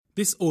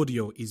This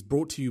audio is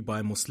brought to you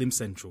by Muslim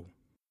Central.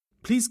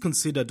 Please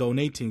consider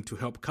donating to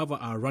help cover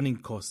our running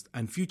costs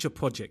and future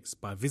projects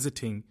by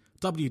visiting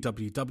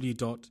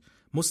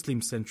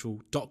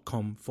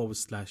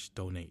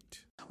www.muslimcentral.com/donate.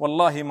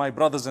 Wallahi, my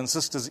brothers and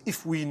sisters,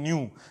 if we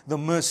knew the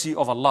mercy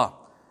of Allah,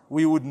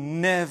 we would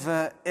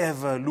never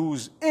ever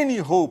lose any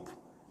hope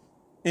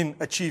in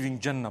achieving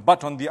Jannah.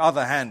 But on the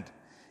other hand,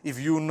 if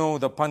you know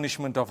the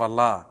punishment of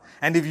Allah,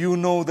 and if you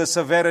know the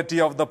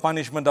severity of the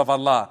punishment of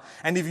Allah,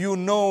 and if you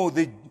know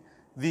the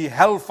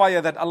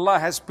hellfire that Allah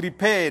has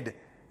prepared,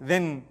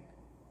 then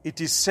it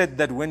is said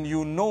that when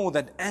you know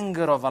that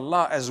anger of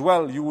Allah as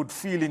well, you would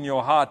feel in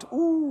your heart,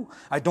 ooh,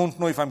 I don't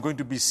know if I'm going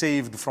to be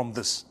saved from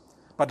this.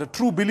 But a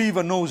true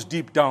believer knows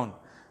deep down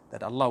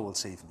that Allah will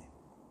save me.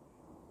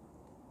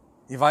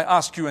 If I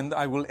ask you, and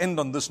I will end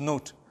on this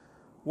note,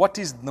 what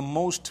is the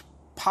most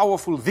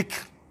powerful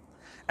dhikr?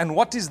 And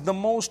what is the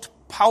most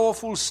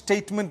powerful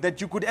statement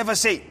that you could ever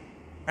say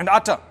and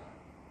utter?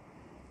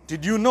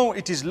 Did you know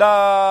it is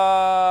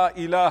La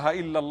ilaha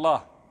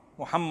illallah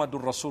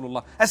Muhammadur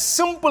Rasulullah? As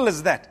simple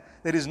as that.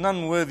 There is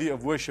none worthy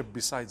of worship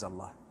besides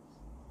Allah.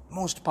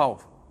 Most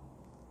powerful.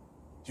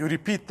 You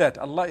repeat that,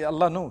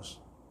 Allah knows.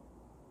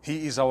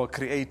 He is our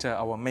creator,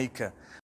 our maker.